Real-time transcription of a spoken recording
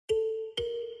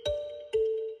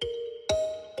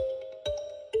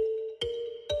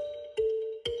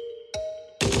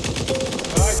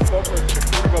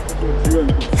Co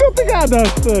ty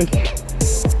gadasz coś?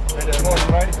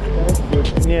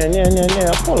 Nie,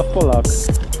 Polak.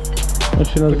 On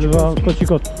się nazywa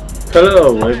Kocikot.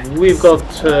 Hello, we've got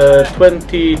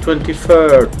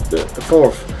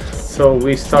 2024th, so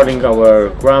we're starting our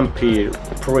Grand Prix.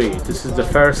 This is the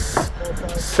first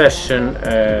session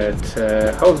at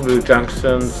Houseville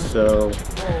Junction, so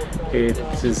it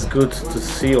is good to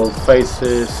see all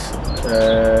faces.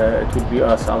 It will be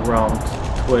us around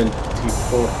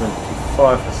 24,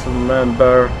 25 as I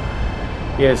remember.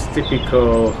 Yes,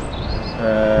 typical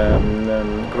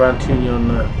Grand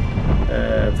Union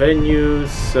venues,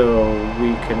 so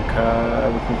we can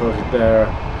go there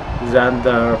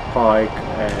Zander, Pike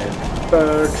and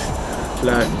Birch.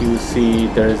 Like you see,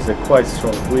 there is a quite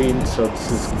strong wind, so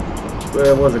this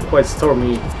was a quite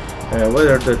stormy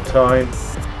weather at that time.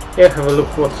 Yeah, have a look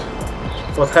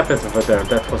what happens over there.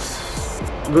 That was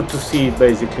good to see,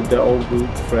 basically the old good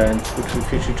friends which we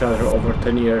fish each other over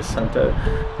 10 years and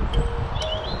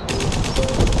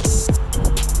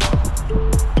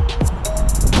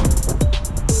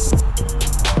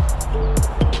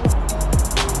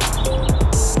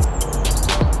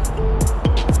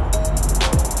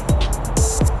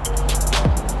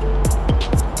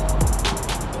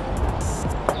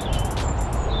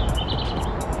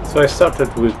so I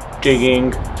started with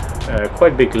jigging,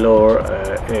 quite big lure.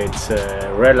 It's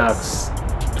a Relax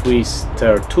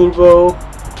Twister Turbo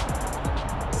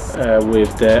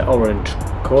with the orange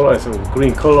color, so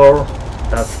green color.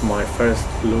 That's my first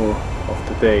lure of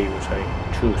the day which I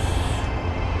choose.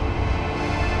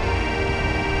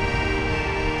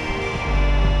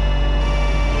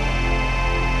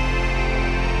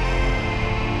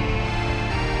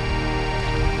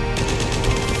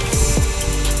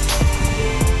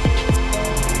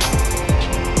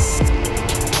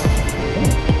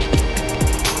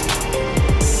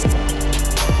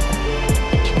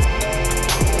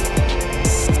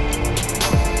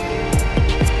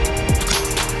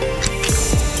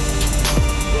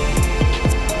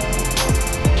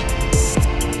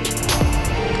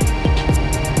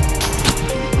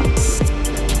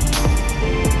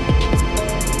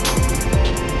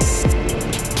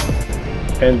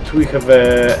 And we have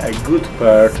a good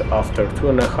perch after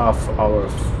 2.5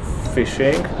 hours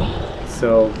fishing,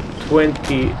 so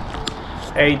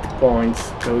 28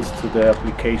 points goes to the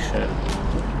application.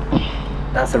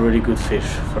 That's a really good fish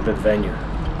for that venue.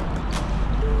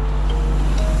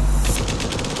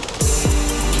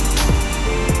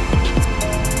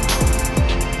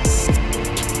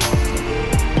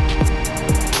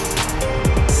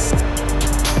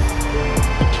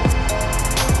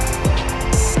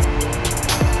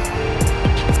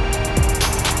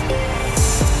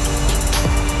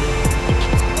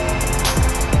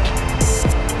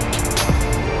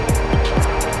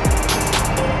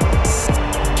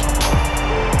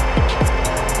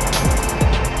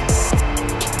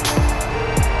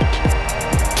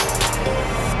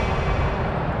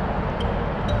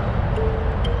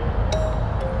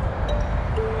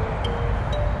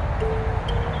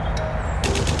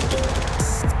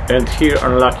 And here,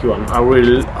 unlucky one. I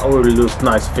will lose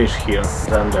nice fish here,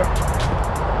 Zander.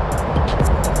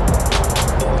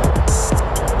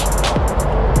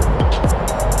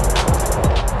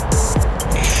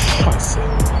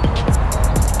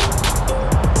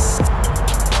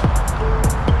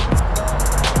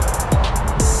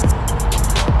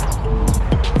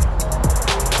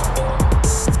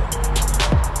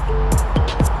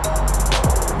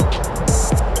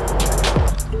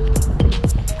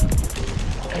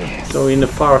 So in the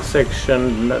far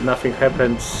section nothing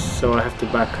happens, so I have to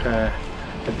back at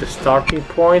the starting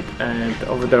point, and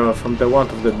over there from the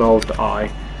want of the boat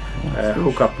I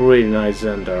hook up really nice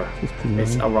Zander.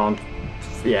 It's around,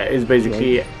 yeah, it's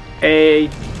basically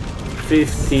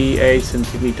 58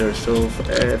 centimeters, so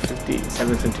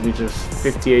 57 centimeters,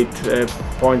 58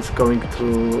 points going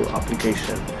to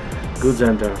application. Good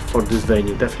Zander for this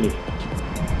venue, definitely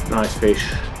nice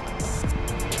fish.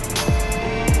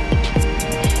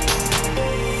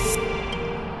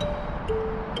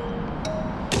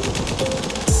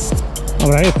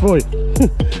 Dobra, jest twój.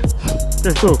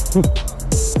 Jest tu.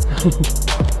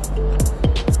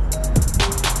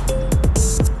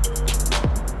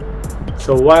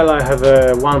 So while I have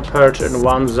one perch and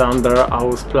one Zander, I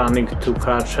was planning to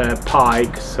catch a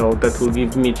pike, so that will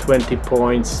give me 20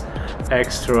 points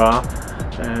extra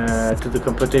to the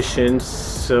competitions.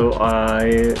 So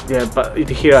but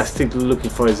here I still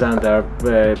looking for a Zander,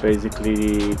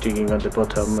 basically jigging on the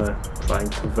bottom, trying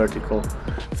to vertical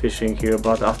fishing here.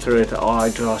 But after it, I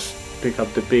just pick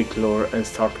up the big lure and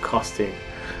start casting.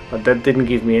 But that didn't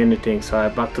give me anything, so I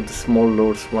back to the small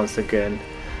lures once again.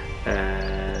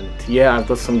 Yeah, I've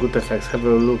got some good effects. Have a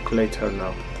look later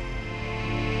now.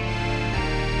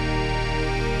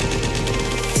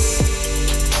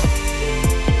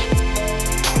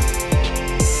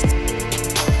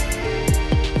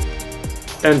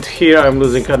 And here I'm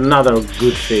losing another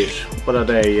good fish. What are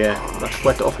they? Yeah, that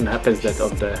quite often happens that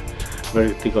on the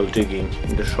vertical jigging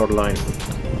in the shoreline.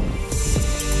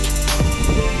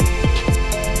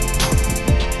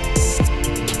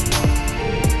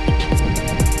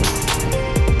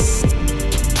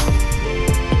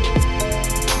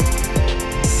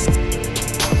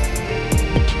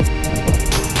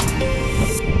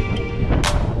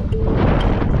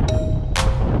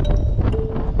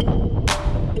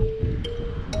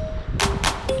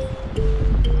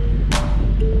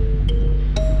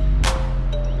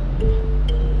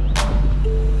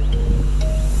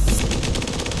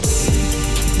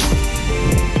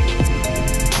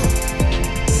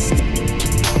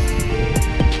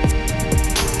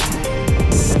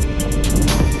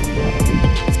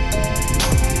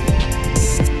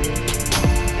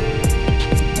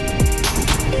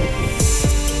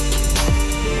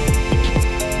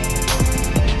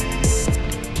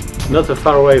 Not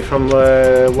far away from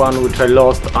one which I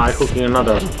lost, I hooking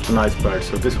another nice bird.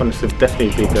 So this one is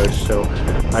definitely bigger, so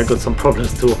I got some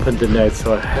problems to open the net,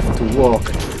 so I have to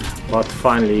walk. But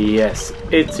finally, yes,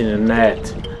 it's in a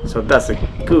net. So that's a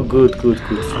good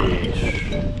fish.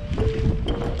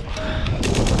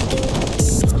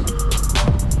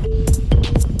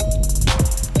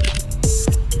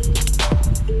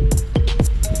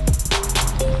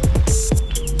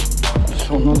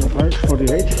 So another perch,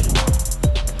 48.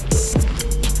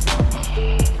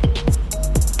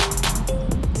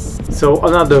 So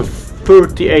another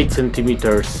 38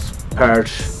 centimeters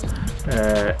perch.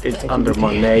 It's under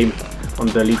my name on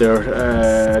the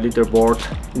leaderboard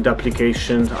in the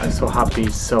application. I'm so happy.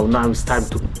 So now it's time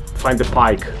to find the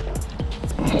pike.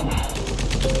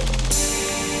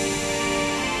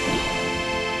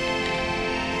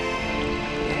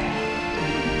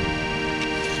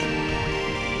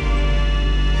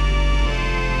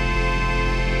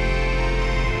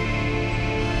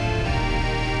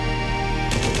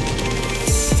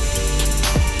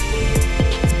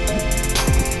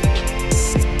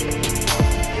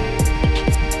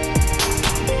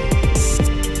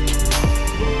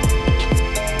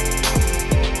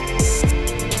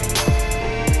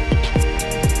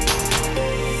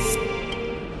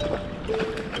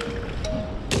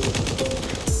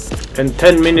 And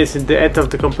 10 minutes in the end of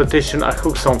the competition, I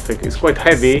hooked something. It's quite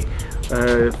heavy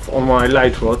on my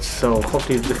light rods, so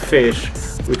hopefully it's the fish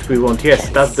which we want. Yes,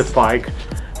 that's the pike,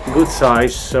 good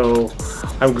size. So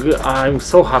I'm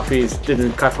so happy it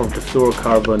didn't cut off the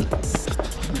fluorocarbon.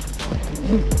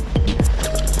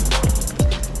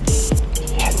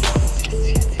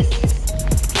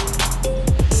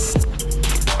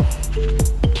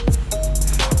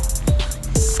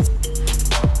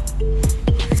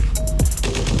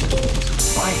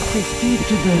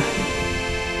 To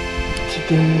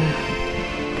the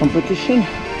competition.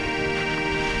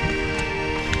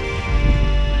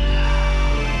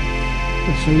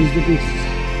 This one is the beast.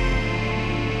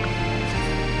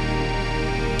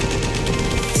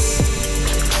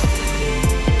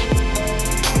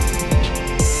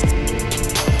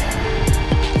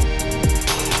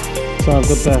 So I've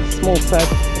got the small set,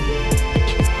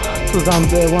 two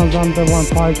zander, one zander, one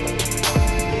pike,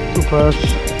 two perch.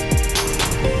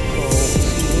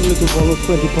 Little ball of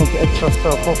 20 pounds extra, so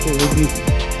hopefully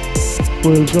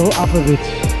we'll go up a bit.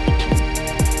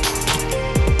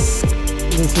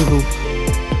 This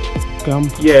is come.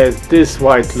 Yes, this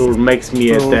white lure makes me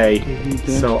a day.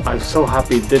 So I'm so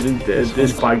happy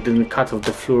this pike didn't cut off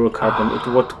the fluorocarbon. It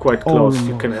was quite close.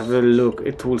 You can have a look.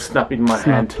 It will snap in my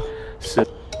hand. So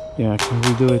yeah, I can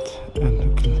redo it and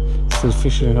I can still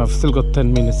fish it. I've still got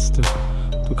 10 minutes to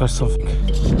catch something.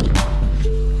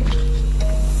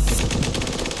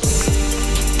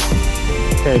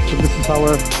 Okay, so this is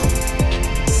our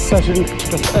session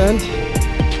just end,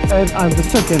 and I'm the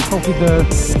second. Hopefully the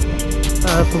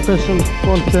protection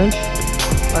won't change.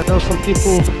 I know some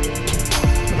people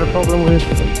have a problem with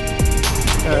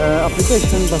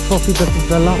application, but hopefully that is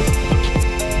the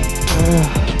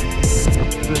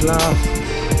last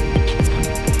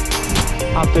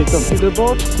update of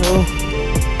leaderboard. So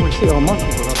we'll see how much we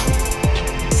got.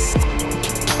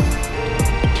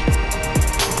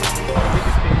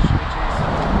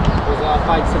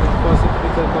 Pike 74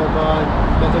 centimeter of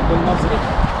better than Mosby.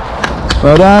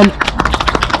 Well done.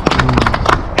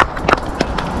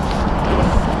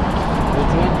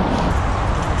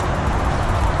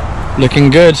 Looking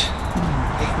good.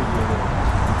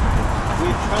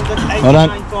 With 189 well done.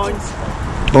 points.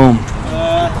 Boom.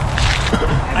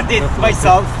 I did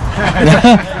myself.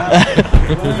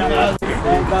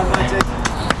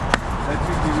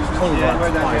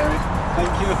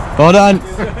 Thank you. Well done.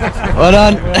 Well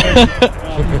done.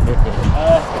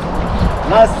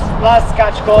 Last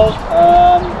catch call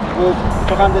with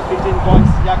 215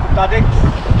 points, Jakub Tadek.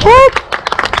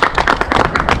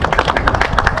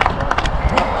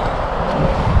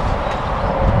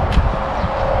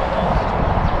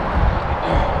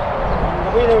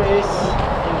 The winner is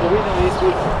with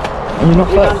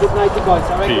 390 points.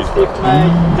 I reckon Steve may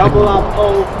double up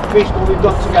all fish that we've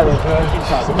got together.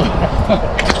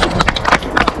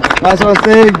 Nice one,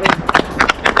 Steve.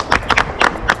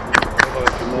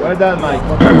 Well done, Mike.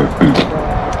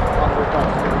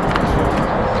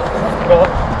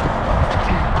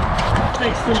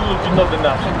 Thanks to nowy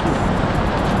nasz.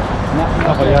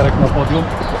 Dawaj Jarek na podium.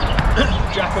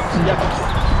 Jakub's 3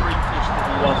 fish that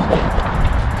he lost.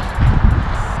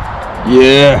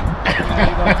 Yeah.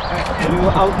 You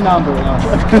outnumber us.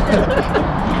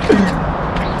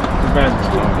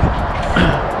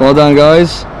 Well done,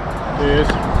 guys. Cheers.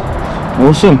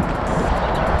 Awesome.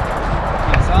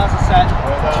 So as I said,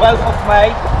 12th of May.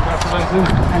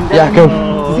 And then Jakub.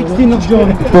 16th of June.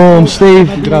 Boom, Steve.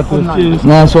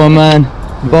 Nice one, man.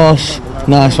 Boss.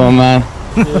 Nice one, man.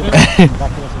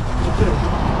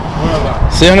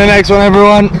 See you on the next one,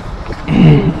 everyone.